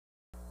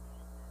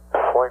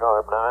Swing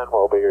arm 9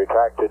 will be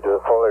retracted to a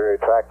fully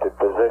retracted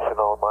position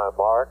on my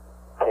mark.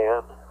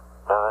 10,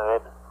 9,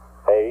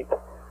 8,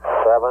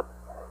 7,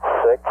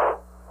 6,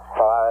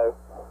 5,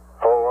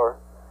 4,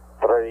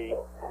 3,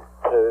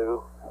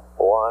 2,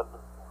 1,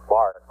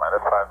 mark.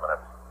 Minus 5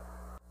 minutes.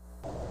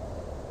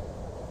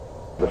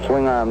 The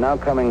swing arm now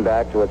coming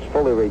back to its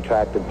fully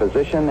retracted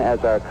position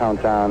as our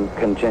countdown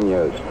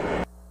continues. Okay,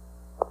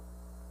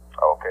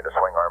 the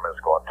swing arm is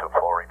going to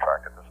full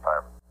retracted this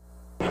time.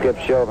 Skip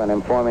Chauvin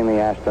informing the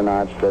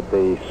astronauts that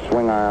the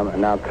swing arm are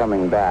now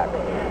coming back.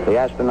 The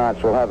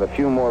astronauts will have a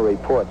few more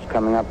reports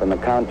coming up in the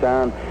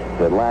countdown.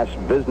 The last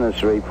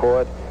business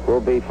report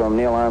will be from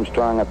Neil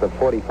Armstrong at the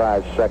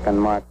 45-second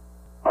mark.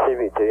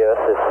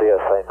 CVTS is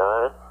CSA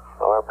 9.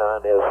 Arm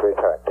 9 is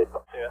retracted.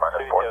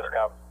 Minus 4.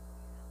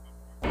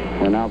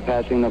 We're now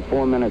passing the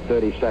 4-minute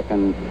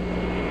 30-second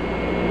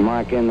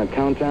mark in the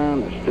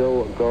countdown.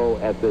 Still go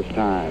at this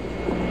time.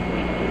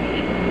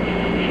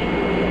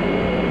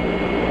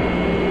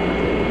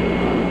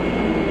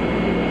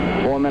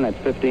 4 minutes,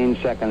 15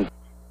 seconds.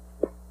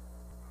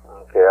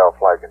 Okay, all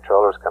flight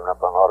controllers coming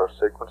up on auto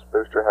sequence.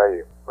 Booster, how are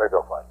you? Where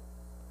go flight?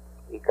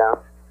 Econ?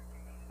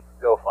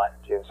 Go flight.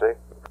 GNC?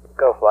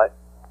 Go flight.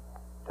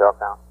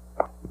 Telcom?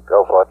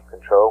 Go flight.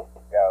 Control?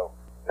 Go.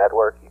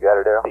 Network, you got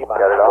it there? You got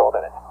it all?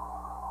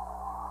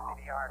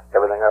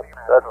 Everything up?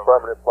 That's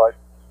affirmative flight.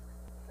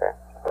 Okay.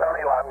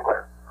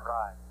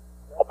 Right.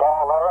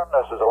 Apollo 11,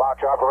 this is the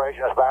launch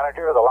operations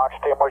manager. The launch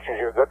team wishes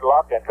you good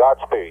luck and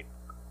Godspeed.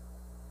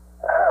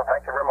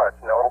 Thank you very much.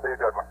 No, it'll be a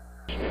good one.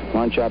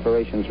 Launch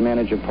operations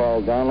manager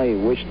Paul Donnelly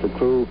wished the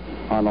crew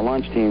on the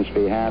launch team's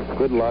behalf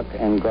good luck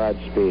and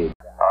Godspeed.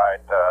 All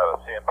right,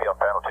 CMP on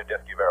panel 2,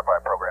 disk, you verify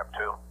program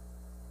 2.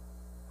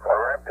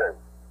 Program 2.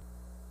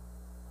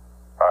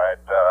 All right,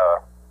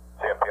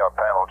 CMP on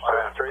panel 2,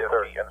 disk,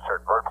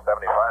 insert verb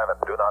 75 and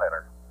do not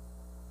enter.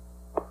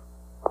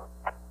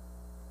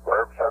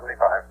 Verb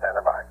 75,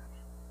 standing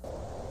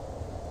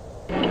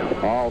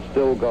by. All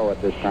still go at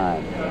this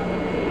time.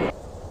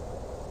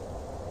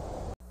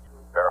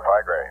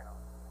 Verify Gray.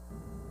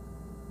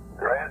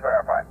 Gray is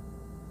verified.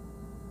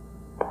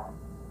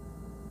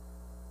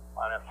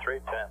 Minus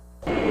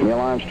 310. Neil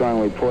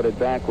Armstrong reported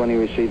back when he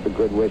received the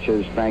good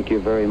wishes. Thank you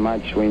very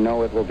much. We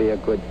know it will be a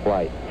good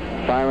flight.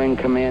 Firing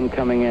command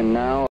coming in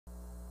now.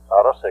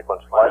 Auto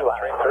sequence. Flight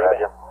 3,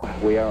 Roger.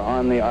 We are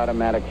on the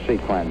automatic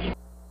sequence.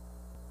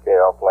 Okay,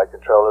 all flight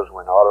controllers,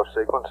 we're in auto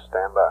sequence.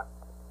 Stand by.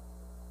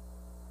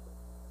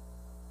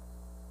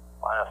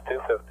 Minus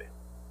 250.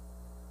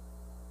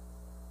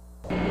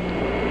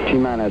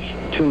 T-minus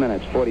 2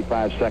 minutes,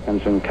 45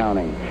 seconds and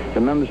counting.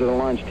 The members of the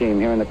launch team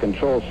here in the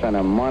control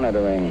center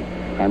monitoring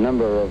a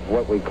number of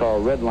what we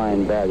call red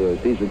line values.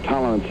 These are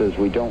tolerances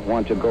we don't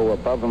want to go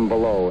above and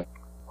below.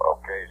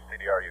 Okay,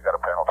 CDR, you got a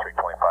panel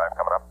 325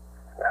 coming up.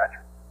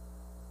 Roger.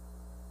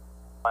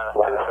 Minus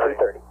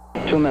 230.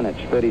 2 minutes,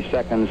 30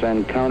 seconds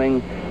and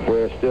counting.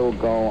 We're still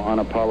go on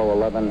Apollo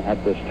 11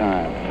 at this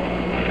time.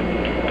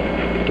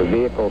 The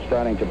vehicle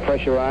starting to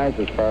pressurize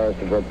as far as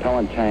the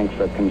propellant tanks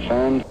are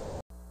concerned.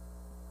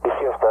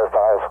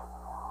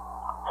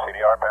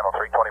 CDR, panel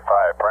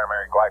 325,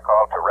 primary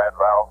glycol to rad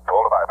valve,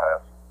 pull to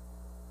bypass.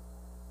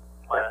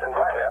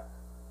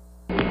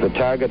 The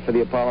target for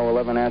the Apollo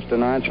 11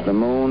 astronauts, the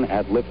moon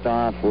at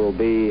liftoff, will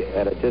be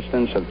at a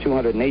distance of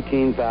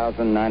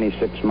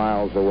 218,096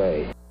 miles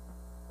away.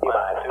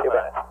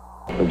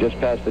 We've just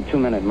passed the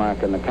 2-minute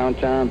mark in the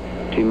countdown.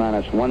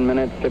 T-minus 1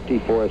 minute,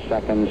 54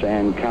 seconds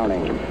and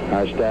counting.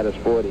 Our status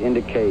board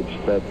indicates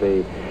that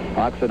the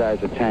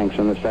oxidizer tanks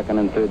in the second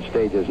and third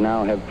stages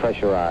now have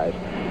pressurized.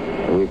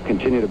 We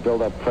continue to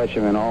build up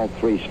pressure in all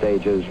 3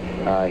 stages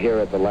here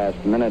at the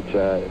last minute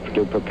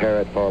to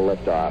prepare it for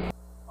liftoff.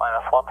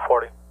 Minus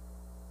 140.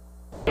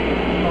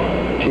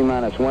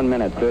 T-minus 1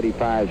 minute,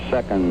 35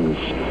 seconds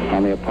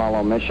on the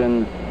Apollo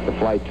mission, the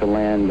flight to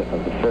land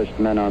of the first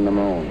men on the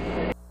moon.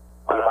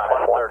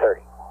 Minus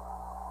 130.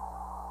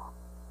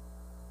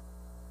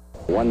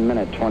 1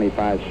 minute,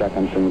 25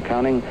 seconds and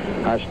counting.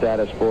 Our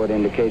status board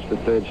indicates the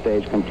third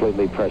stage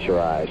completely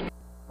pressurized.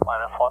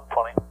 Minus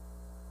 120.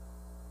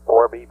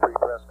 4B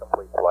pre-press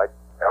complete flight.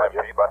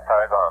 LMP, bus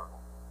ties on.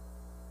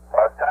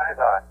 Bus ties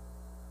on.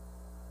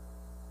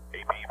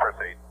 EP,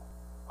 proceed.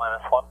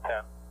 Minus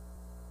 110.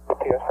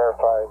 EPS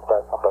verifies,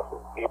 press on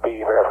buses. EP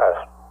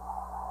verifies.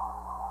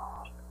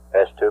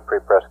 S2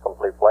 pre-press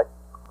complete flight.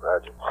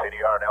 Roger.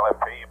 CDR and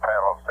LMP,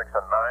 panel 6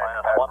 and 9,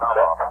 Minus pass 1 count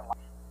minute. off.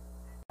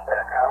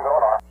 I'm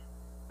going off.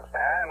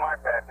 And my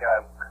pad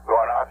count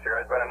going off. Sure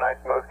has been a nice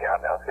smooth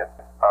countdown, Skip.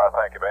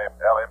 Thank you, babe.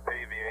 LMP,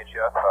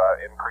 VHF,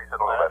 increase it a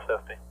little Minus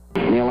bit.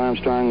 50. Neil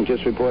Armstrong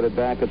just reported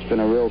back. It's been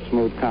a real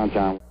smooth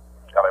countdown.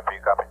 LMP,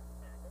 copy.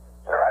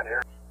 Right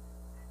here.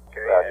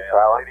 Okay, Roger,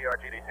 power. CDR,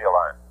 GDC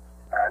line.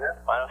 Roger.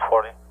 Minus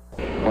 40.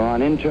 We're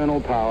on internal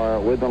power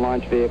with the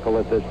launch vehicle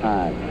at this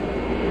time.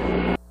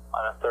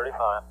 Minus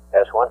 35.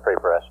 S1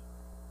 pre-press.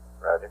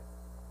 Roger.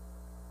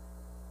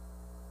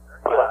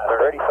 Minus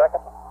 30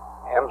 seconds.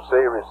 MC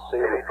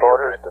receive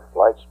recorders to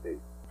flight speed.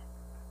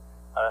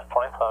 Minus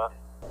 25.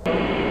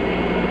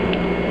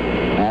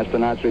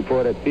 Astronauts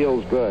report it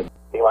feels good.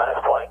 T-minus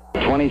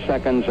 20. 20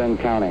 seconds and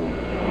counting.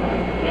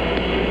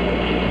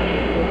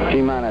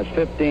 T-minus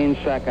 15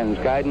 seconds.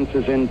 Guidance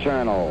is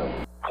internal.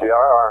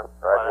 TRR.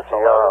 Roger,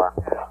 TRR.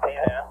 10,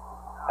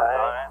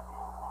 9,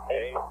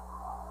 8,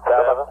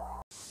 7.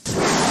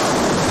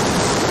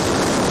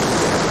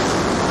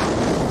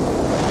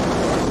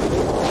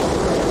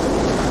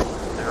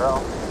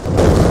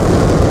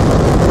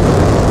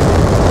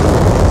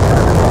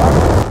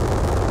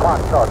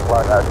 Start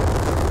flight out.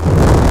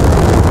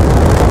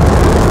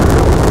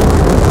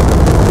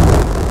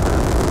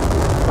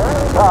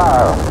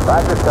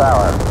 Roger,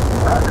 tower.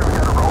 Roger, we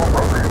got a roll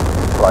program.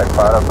 Flight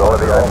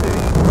pilotability ID.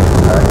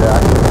 Roger.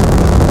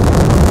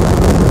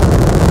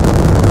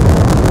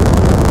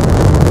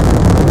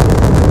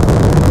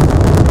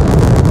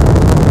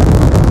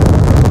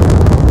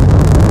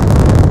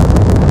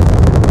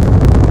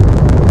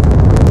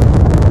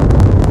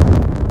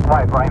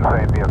 Flight frame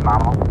safety is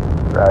nominal.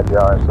 Roger,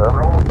 AMSO.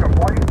 Roll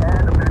complete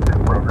and emission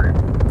program.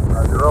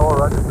 Roger, roll,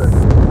 roger, sir.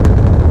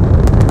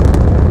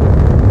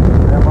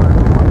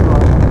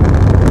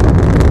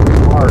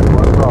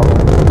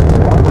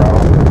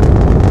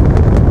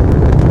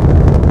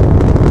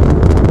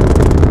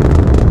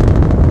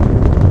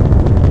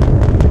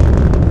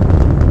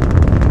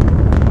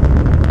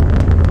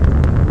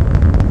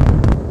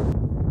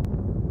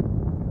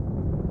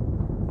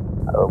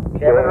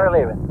 Kevin, we're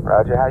leaving.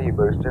 Roger, how you,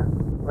 booster?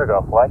 We're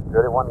going to flight.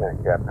 Good at 1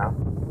 minute, Captain.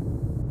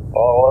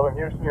 All 11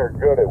 Houston, you're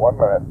good at 1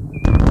 minute.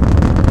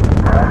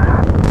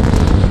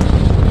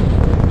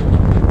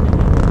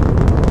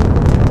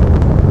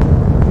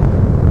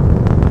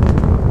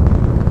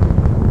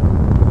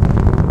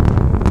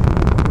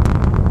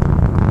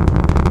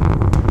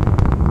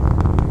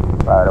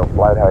 Right,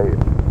 flight, how you?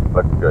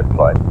 Looks good,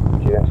 flight.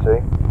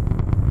 GNC?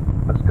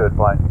 Looks good,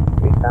 flight.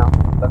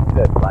 Eastbound? Looks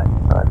good, flight.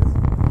 Roger.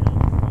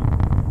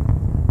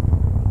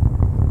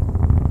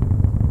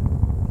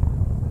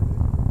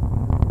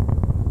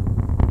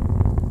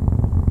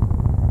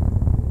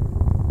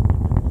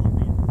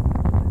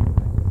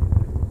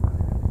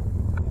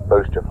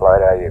 Booster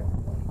flight, how you?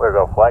 We're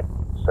go flight,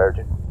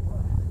 Surgeon.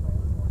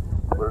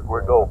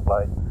 We're go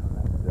flight.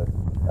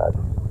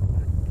 Roger.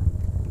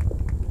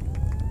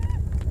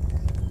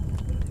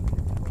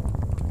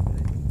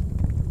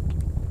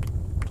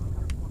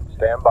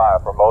 Stand by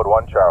for mode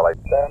 1 Charlie.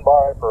 Stand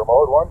by for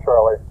mode 1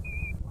 Charlie.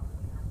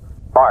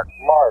 Mark.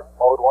 Mark,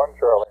 mode 1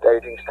 Charlie.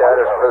 Staging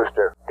status,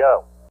 booster.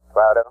 Go.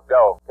 Fido.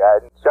 Go.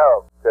 Guidance.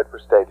 Go. Good for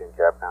staging,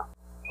 Captain.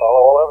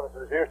 Follow 11,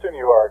 this is Houston,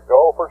 you are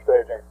go for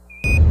staging.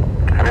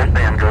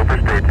 Understand, go for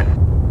staging.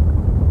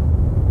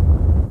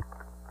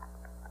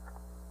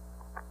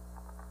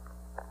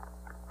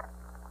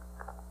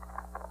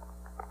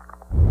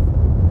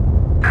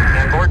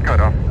 Inboard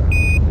cutoff.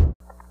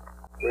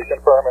 We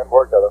confirm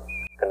inboard cutoff.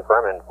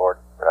 Confirm inboard.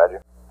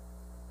 Roger.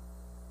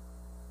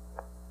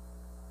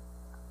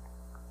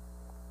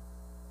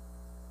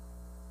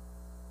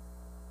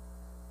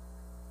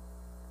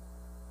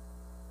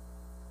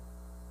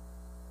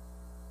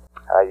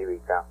 How you,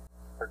 Econ?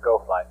 Or go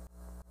flight.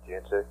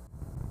 GNC?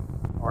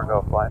 Or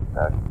go flight.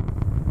 Roger.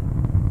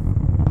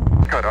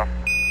 Cutoff.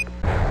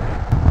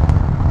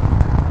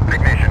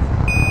 Ignition.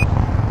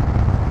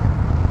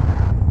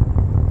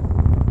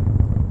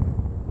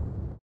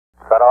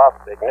 Cut off.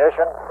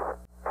 Ignition.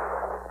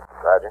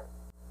 Roger.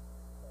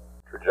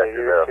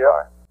 Trajectory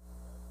verify.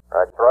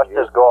 Roger.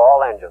 Thrusters go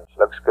all engines.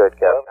 Looks good,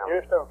 Captain.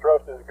 Houston,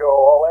 thrusters go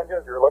all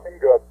engines, you're looking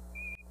good.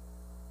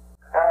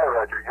 Hi,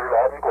 Roger, you're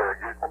loud and clear,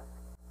 Houston.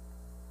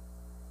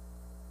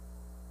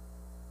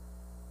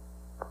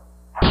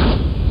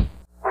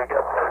 We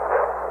got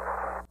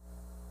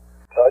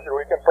Roger,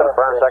 we confirm.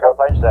 Confirm second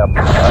plane step.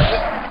 Roger.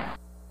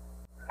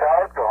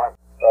 Tower's going.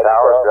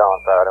 Tower's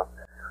going, Fido.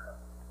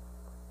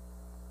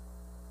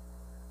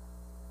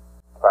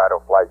 Fido,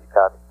 flight, you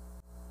copy?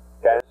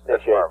 Okay,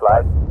 initiate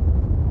flight.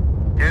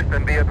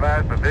 Houston, be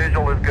advised the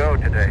visual is go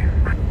today.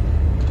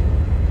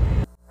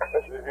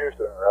 This is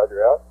Houston,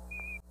 Roger out.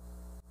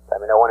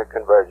 Let me know when it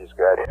converges,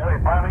 guys. Yeah,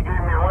 they finally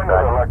gave me a window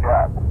to look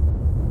at.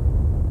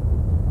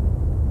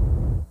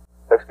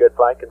 Looks good,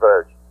 flight,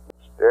 converge.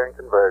 Steering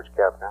converge,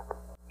 Captain.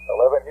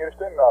 11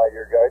 Houston,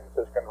 your guidance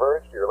has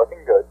converged, you're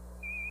looking good.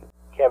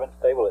 Kevin,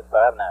 stable at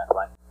 5-9,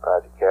 flight.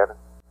 Roger, Kevin.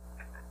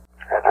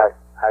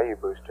 How you,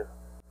 booster?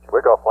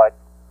 We're go flight.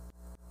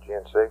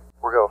 GNC.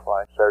 We're go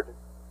flight. Surgeon.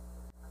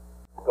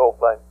 Go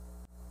flight.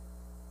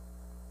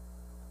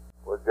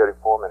 We're good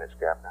at 4 minutes,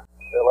 Captain.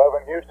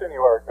 11 Houston,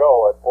 you are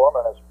go at 4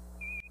 minutes.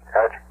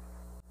 Roger.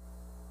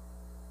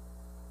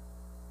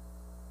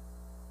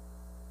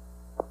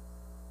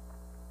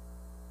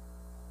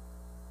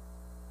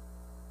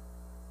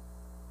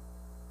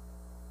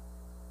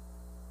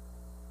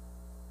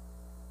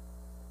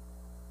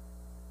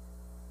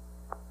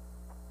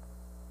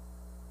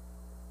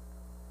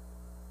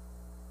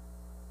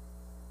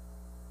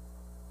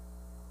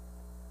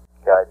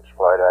 Guidance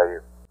flight, how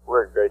you?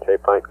 We're in great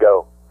shape, point,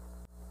 go.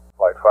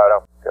 Flight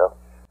Fido, go.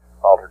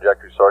 All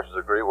trajectory sources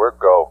agree, we're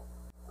go.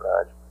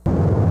 Roger.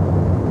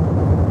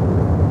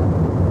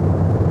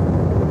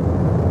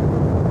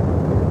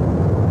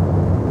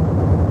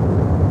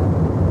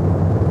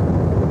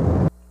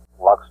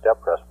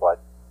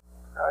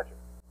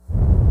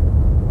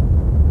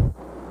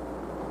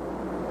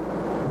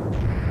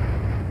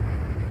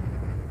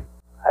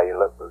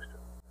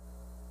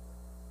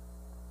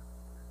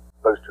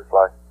 Booster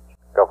flight.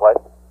 Go flight.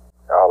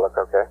 All look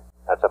okay?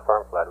 That's a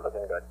firm flight,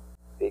 looking good.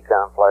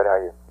 Econ flight, how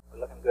you?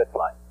 We're looking good,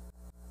 flight.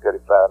 Good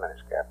at 5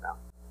 minutes, Captain.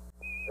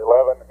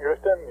 11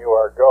 Houston, you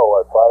are go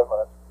at 5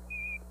 minutes.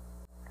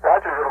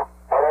 Roger,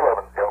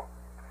 11, go.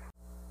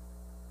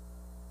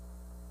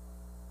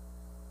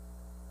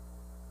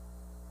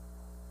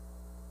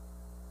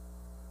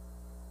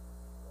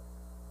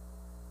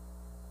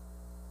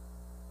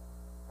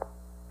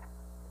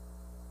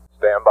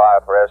 Stand by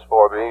for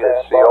S4B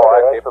to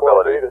COI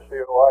capability. S4B to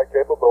COI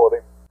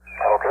capability.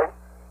 Okay.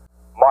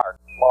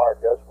 Mark. Mark,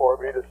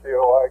 S4B to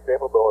COI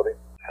capability.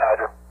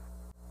 Roger.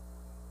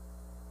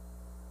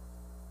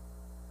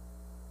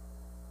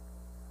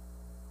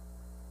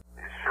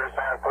 You sure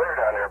sound clear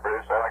down there,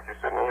 Bruce. Sound like you're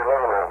sitting in your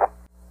living room.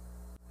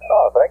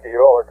 Oh, thank you.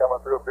 You all are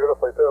coming through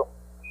beautifully, too.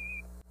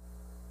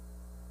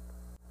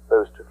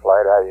 Booster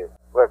flight, how you?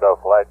 We're go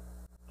flight.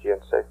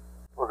 GNC.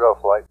 We're go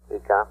flight.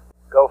 Econ.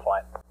 Go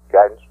flight.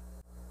 Guidance.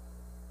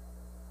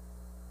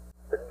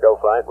 Go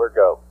flight, we're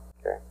go.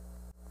 Okay.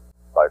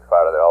 Flight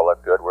fighter, they all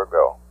look good. We're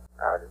go.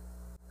 Roger.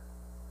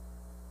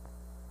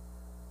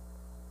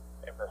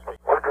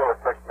 We're go at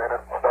 6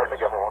 minutes. Starting to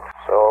get one.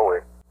 So are we.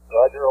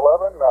 Roger,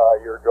 11,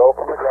 you're go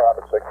from the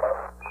ground at 6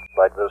 minutes.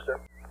 Flight booster.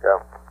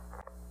 Go.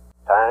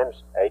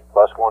 Times 8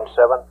 plus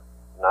 17,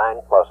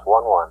 9 plus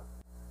 11.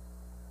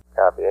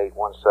 Copy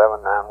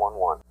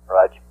 817911.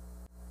 Roger.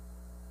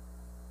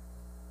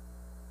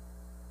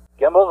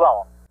 Gimbal's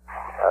on.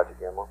 Roger,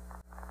 Gimbal.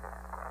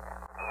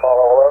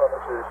 Apollo 11,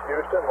 this is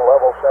Houston,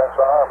 level sense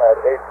arm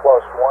at 8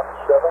 plus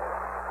 17,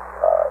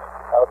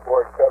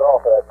 outboard cut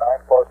off at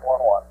 9 plus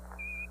 11.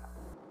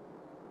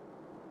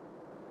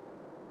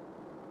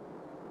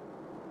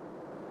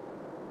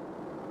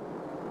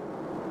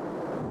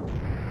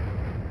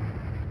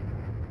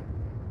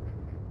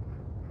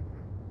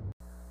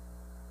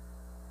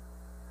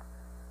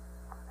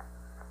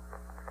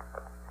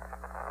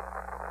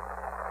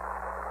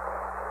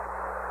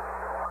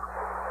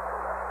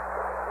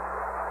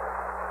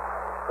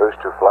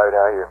 Booster flight,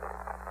 how you?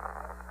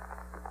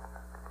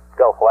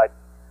 Go flight.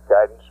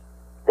 Guidance.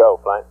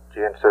 Go flight.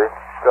 GNC.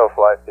 Go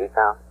flight.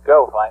 Econ.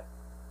 Go flight.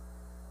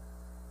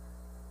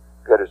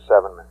 Good at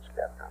 7 minutes,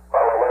 Captain.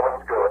 Apollo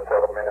 11's go at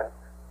 7 minutes.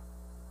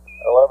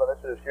 11,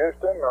 this is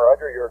Houston,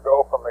 Roger, you're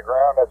go from the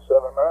ground at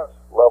 7 minutes,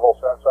 level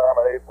sense arm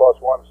at 8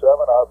 plus 17,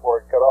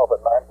 outboard cut off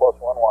at 9 plus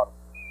 11.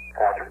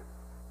 Roger.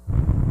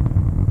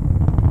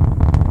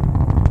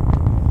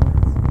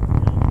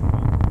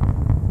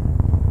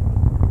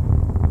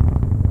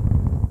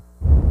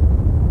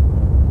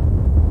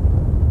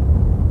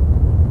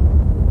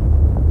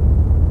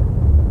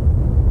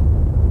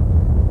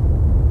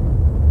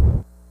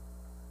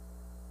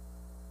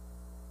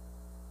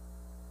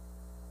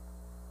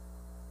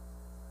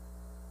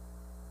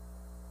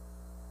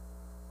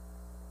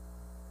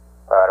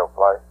 Vital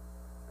flight.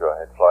 Go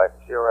ahead, flight.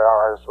 Zero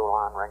hour ISO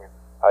line ringing.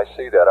 I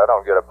see that. I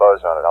don't get a buzz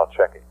on it. I'll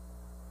check it.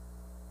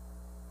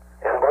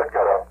 Inboard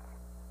cut off.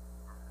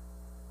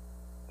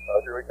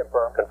 Roger, we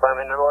confirm.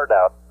 Confirming the word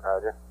out.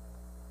 Roger.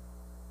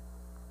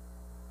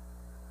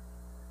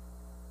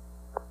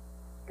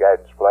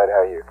 Guidance flight,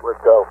 how you?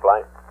 We're go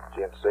flight.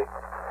 GNC.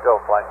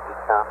 Go flight.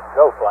 Econ.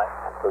 Go flight.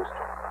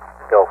 Booster.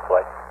 Go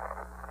flight.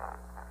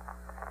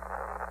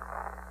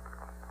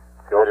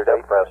 Go Good at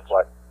step 8 press minutes.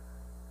 flight.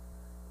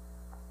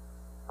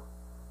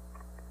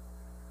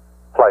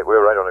 Flight,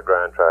 we're right on the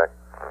ground track.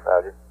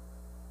 Roger.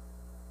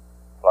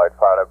 Flight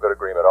fighter, good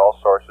agreement. All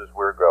sources,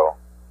 we're go.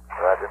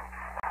 Roger.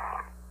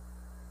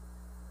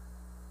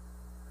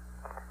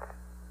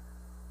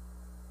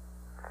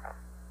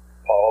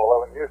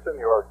 Apollo 11, Houston,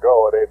 you are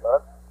go at 8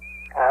 minutes.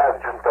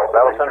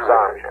 Level sense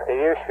arm.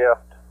 PU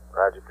shift.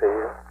 Roger,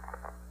 PU.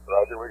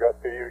 Roger, we got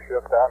PU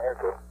shift down here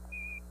too.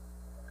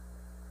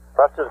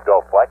 Thrusters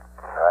go flight.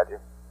 Roger.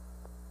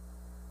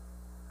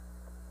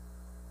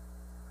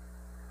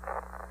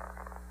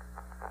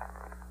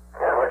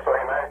 Yeah, looks like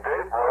a nice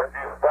day for it.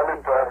 These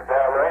thunderstorms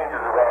downrange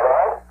is about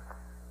right.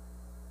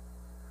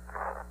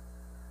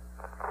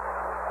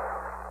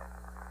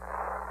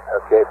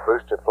 Okay,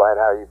 booster flight,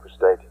 how are you for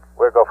staging?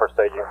 We're go for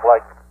staging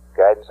flight.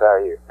 Guidance, how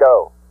are you?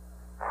 Go.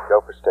 Go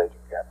for staging,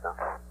 Captain.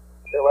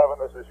 11,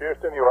 this is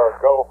Houston, you are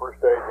go for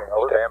staging.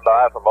 Over. Stand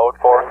by for mode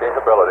 4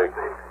 capability.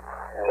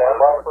 Stand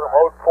by for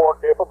mode 4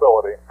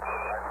 capability.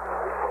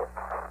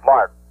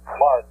 Mark.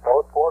 Mark,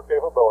 mode 4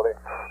 capability.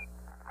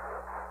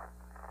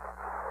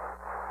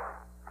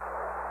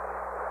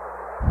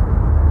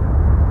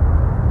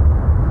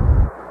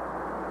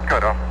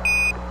 Cut off.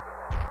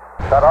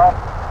 Cut off.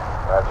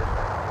 Roger.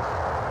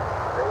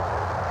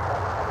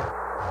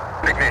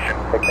 Ignition.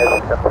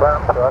 Ignition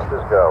confirmed.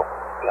 Thrusters go.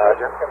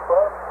 Roger.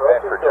 Confirm.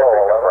 And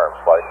trajectory confirms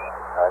flight.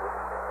 Roger.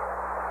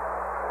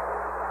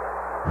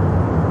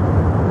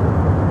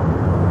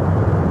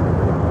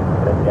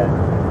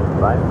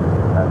 Right.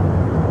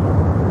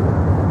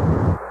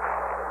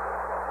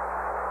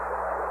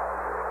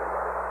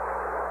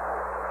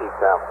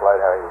 Econ flight,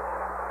 how are you?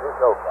 We're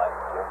go flight.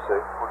 GNC.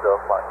 We'll go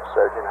flight.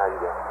 Surgeon, how you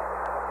doing?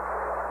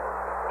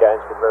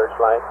 Guidance converge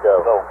flight.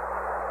 Go.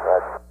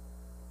 Roger.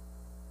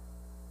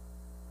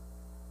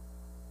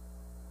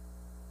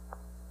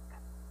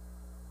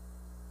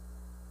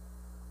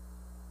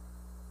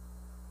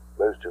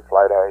 Booster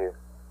flight, how are you?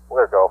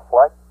 We're go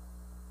flight.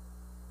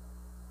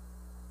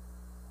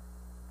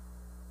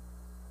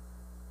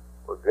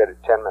 We're good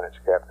at 10 minutes,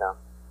 Capcom.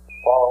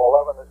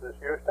 Apollo 11, this is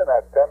Houston.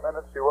 At 10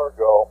 minutes, you are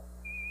go.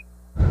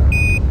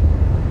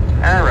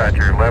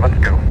 Roger,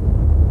 11's go.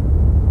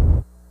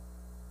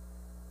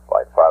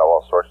 Flight Fido,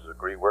 all sources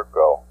agree, we're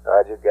go.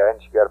 Roger,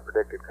 guidance, you got a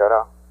predicted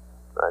cutoff?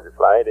 Roger,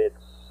 flight.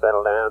 It's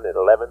settled down at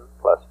 11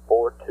 plus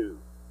 4-2. You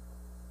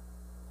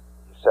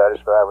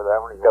satisfied with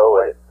that one? You Go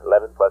wanna with it.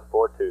 11 plus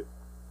 4-2.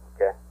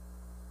 Okay.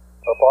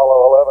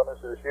 Apollo 11,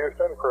 this is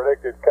Houston.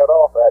 Predicted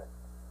cutoff at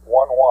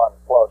 11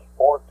 plus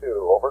 42.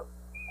 Over.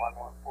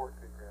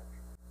 1142.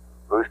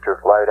 Booster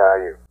flight, how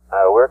are you?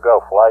 We're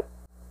go flight.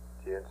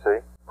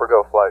 GNC? We're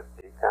go flight.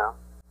 Decom?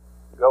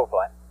 Go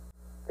flight.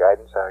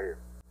 Guidance, how are you?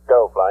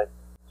 Go flight.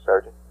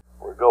 Surgeon?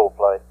 We're go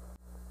flight.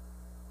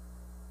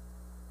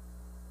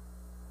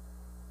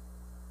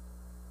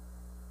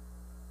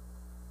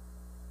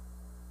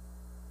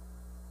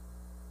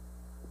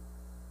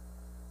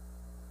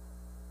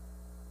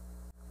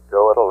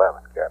 Go at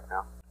 11,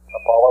 Capcom.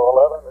 Apollo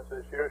 11, this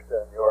is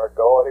Houston. You are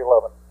go at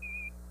 11.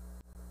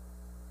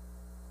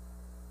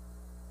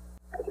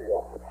 There you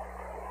go.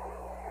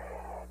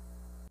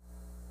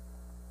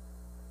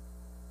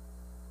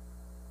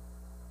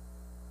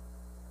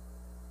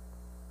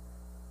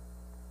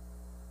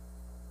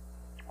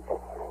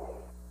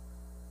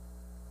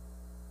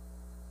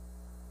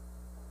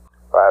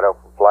 Fido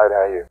from flight, how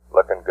are you?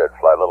 Looking good.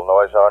 Flight little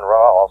noise on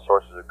raw. All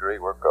sources agree,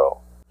 we're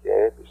go.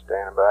 Okay, be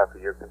standing by for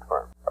your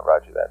confirm.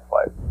 Roger that,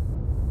 flight.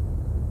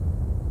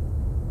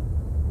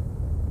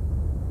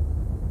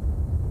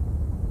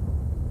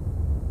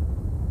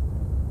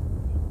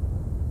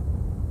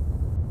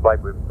 Flight,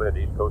 we've cleared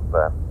East Coast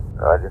map.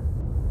 Roger.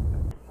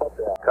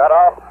 Cut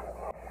off.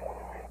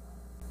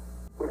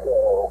 We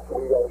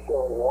are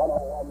showing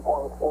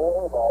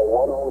 101.4 by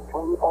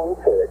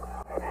 103.6.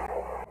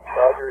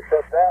 Roger,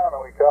 shut down,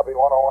 and we copy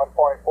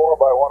 101.4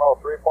 by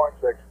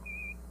 103.6.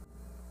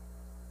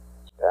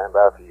 Stand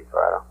by for you,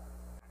 Fido.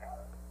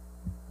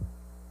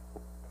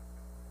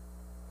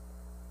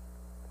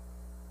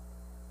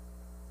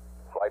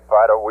 Flight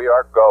Fido, we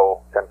are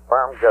go.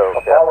 Confirm go,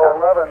 Apollo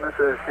 11, this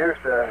is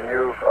Houston.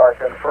 You are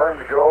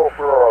confirmed go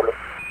for orbit.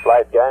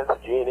 Flight guidance,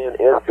 GNN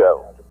is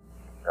go.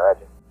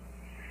 Roger.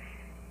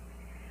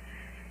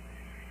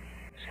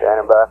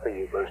 Standing by for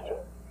you, Booster.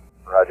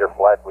 Roger,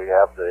 flight, we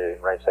have the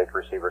range safety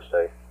receiver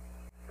safe.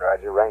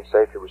 Roger, range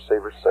safety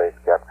receiver safe,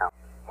 Capcom.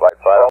 Flight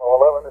Fido.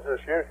 Apollo 11, this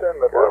is Houston.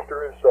 The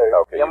booster is safe.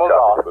 Okay, you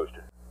copy the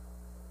booster.